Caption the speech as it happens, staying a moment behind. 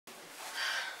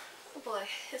boy,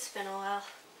 it's been a while.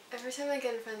 Every time I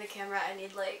get in front of the camera, I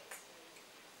need like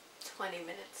 20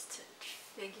 minutes to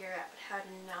figure out how to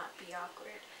not be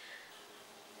awkward.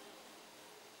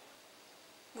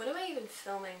 What am I even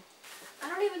filming? I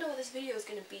don't even know what this video is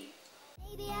gonna be.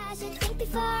 Maybe I should think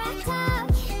before I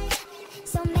talk.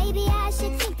 So maybe I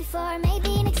should think before.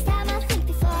 Maybe next time I'll think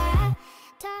before I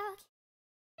talk.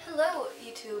 Hello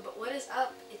YouTube, what is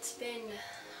up? It's been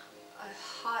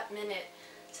a hot minute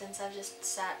since I've just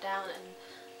sat down and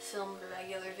filmed a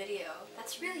regular video.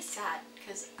 That's really sad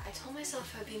because I told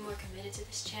myself I'd be more committed to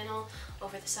this channel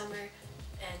over the summer,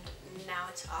 and now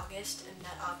it's August and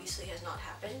that obviously has not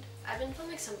happened. I've been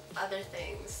filming some other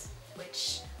things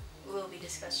which will be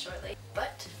discussed shortly,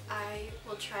 but I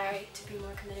will try to be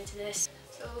more committed to this.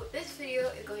 So this video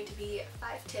is going to be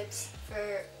 5 tips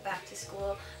for back to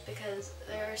school, because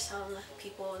there are some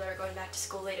people that are going back to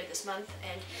school later this month,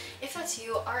 and if that's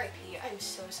you, RIP, I'm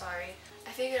so sorry. I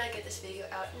figured I'd get this video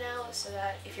out now so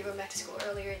that if you're going back to school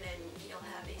earlier, then you'll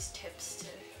have these tips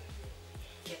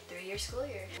to get through your school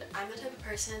year. I'm the type of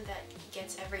person that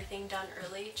gets everything done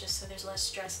early just so there's less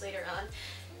stress later on,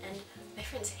 and my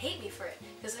friends hate me for it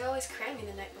because they're always cramming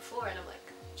the night before, and I'm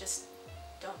like, just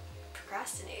don't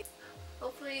procrastinate.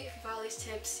 Hopefully, if you follow these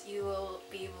tips, you will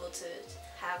be able to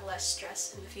have less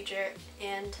stress in the future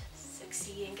and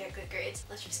succeed and get good grades.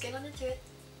 Let's just get on into it.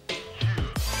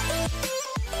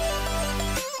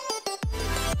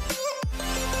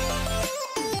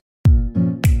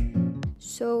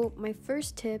 So my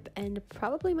first tip, and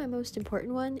probably my most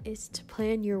important one, is to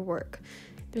plan your work.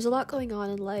 There's a lot going on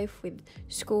in life with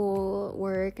school,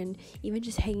 work, and even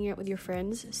just hanging out with your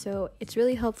friends, so it's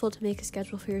really helpful to make a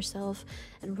schedule for yourself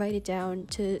and write it down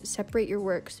to separate your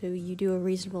work so you do a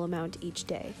reasonable amount each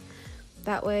day.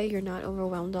 That way you're not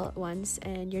overwhelmed all at once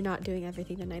and you're not doing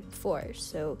everything the night before.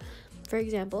 So for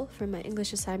example, for my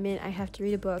English assignment, I have to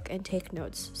read a book and take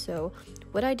notes. So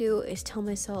what I do is tell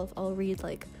myself I'll read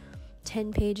like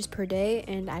 10 pages per day,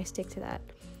 and I stick to that.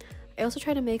 I also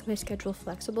try to make my schedule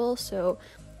flexible, so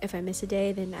if I miss a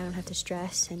day, then I don't have to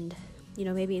stress, and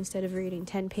maybe instead of reading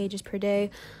 10 pages per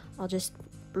day, I'll just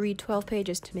read 12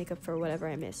 pages to make up for whatever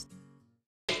I missed.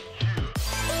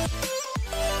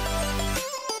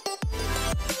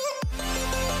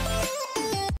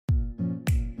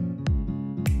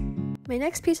 My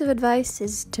next piece of advice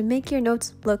is to make your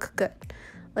notes look good.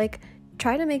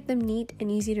 Try to make them neat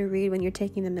and easy to read when you're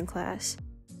taking them in class.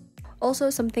 Also,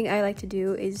 something I like to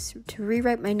do is to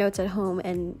rewrite my notes at home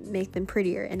and make them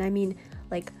prettier, and I mean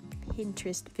like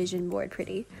Pinterest vision board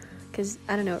pretty, because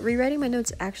I don't know, rewriting my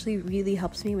notes actually really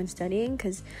helps me when studying,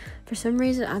 because for some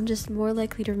reason I'm just more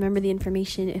likely to remember the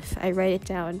information if I write it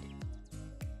down.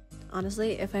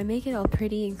 Honestly, if I make it all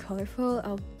pretty and colorful,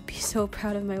 I'll be so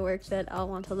proud of my work that I'll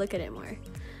want to look at it more.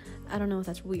 I don't know if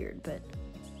that's weird, but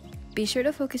be sure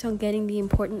to focus on getting the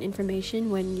important information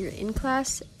when you're in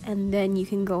class, and then you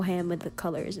can go ham with the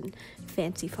colors and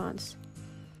fancy fonts.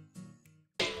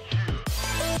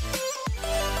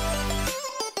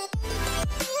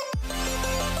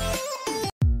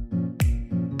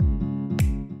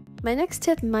 My next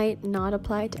tip might not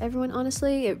apply to everyone,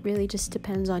 honestly. It really just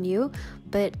depends on you,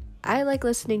 but I like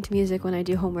listening to music when I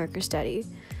do homework or study.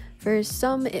 For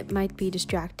some, it might be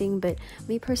distracting, but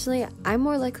me personally, I'm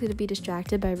more likely to be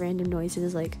distracted by random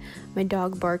noises like my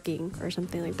dog barking or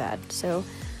something like that. So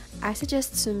I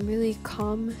suggest some really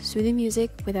calm, soothing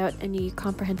music without any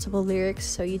comprehensible lyrics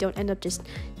so you don't end up just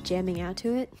jamming out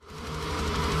to it.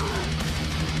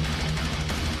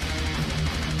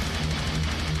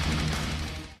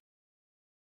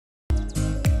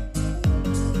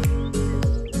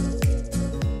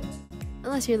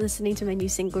 Unless you're listening to my new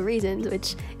single Reasons,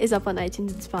 which is up on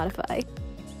iTunes and Spotify.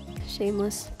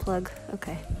 Shameless plug,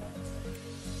 okay.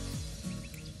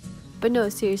 But no,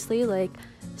 seriously,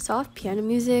 soft piano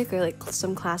music or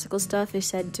some classical stuff is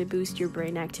said to boost your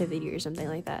brain activity or something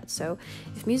like that. So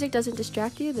if music doesn't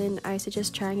distract you, then I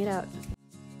suggest trying it out.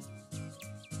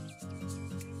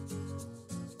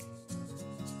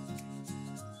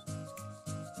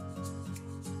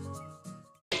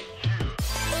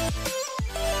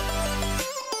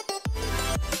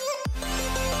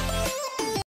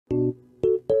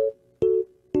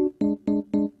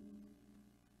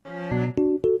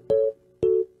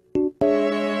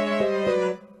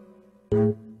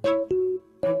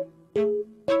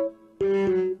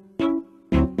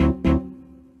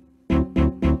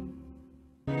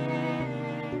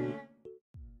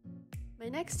 My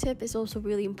next tip is also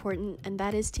really important, and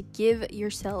that is to give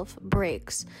yourself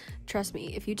breaks. Trust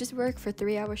me, if you just work for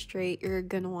 3 hours straight, you're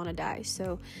gonna want to die.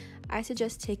 So I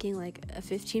suggest taking a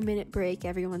 15-minute break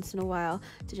every once in a while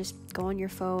to just go on your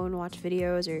phone, watch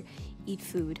videos, or eat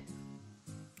food.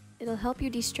 It'll help you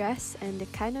de-stress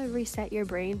and kind of reset your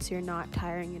brain so you're not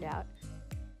tiring it out.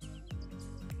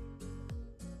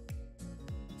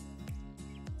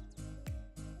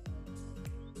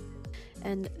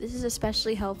 And this is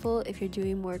especially helpful if you're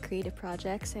doing more creative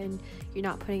projects and you're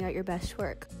not putting out your best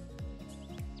work.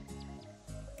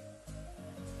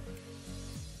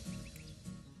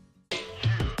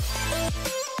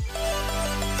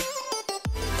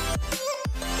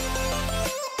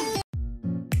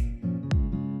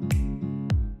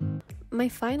 My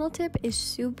final tip is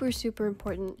super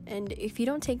important, and if you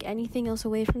don't take anything else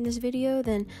away from this video,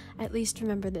 then at least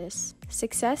remember this.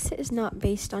 Success is not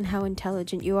based on how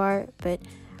intelligent you are, but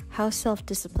how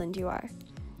self-disciplined you are.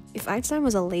 If Einstein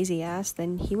was a lazy ass,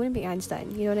 then he wouldn't be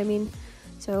Einstein, you know what I mean?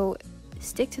 So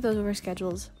stick to those work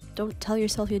schedules. Don't tell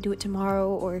yourself you'll do it tomorrow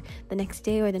or the next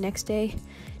day or the next day.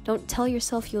 Don't tell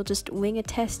yourself you'll just wing a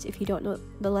test if you don't know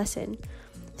the lesson.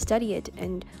 Study it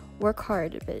and work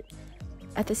hard, but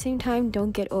at the same time,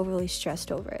 don't get overly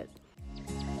stressed over it.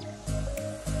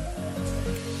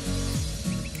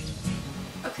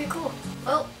 Okay, cool.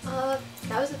 Well,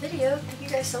 that was the video. Thank you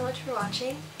guys so much for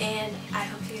watching, and I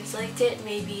hope you guys liked it.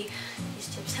 Maybe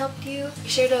these tips helped you. Be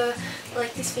sure to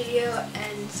like this video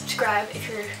and subscribe if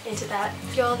you're into that.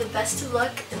 Wish you all the best of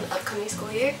luck in the upcoming school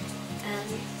year, and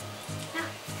yeah,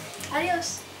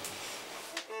 adios!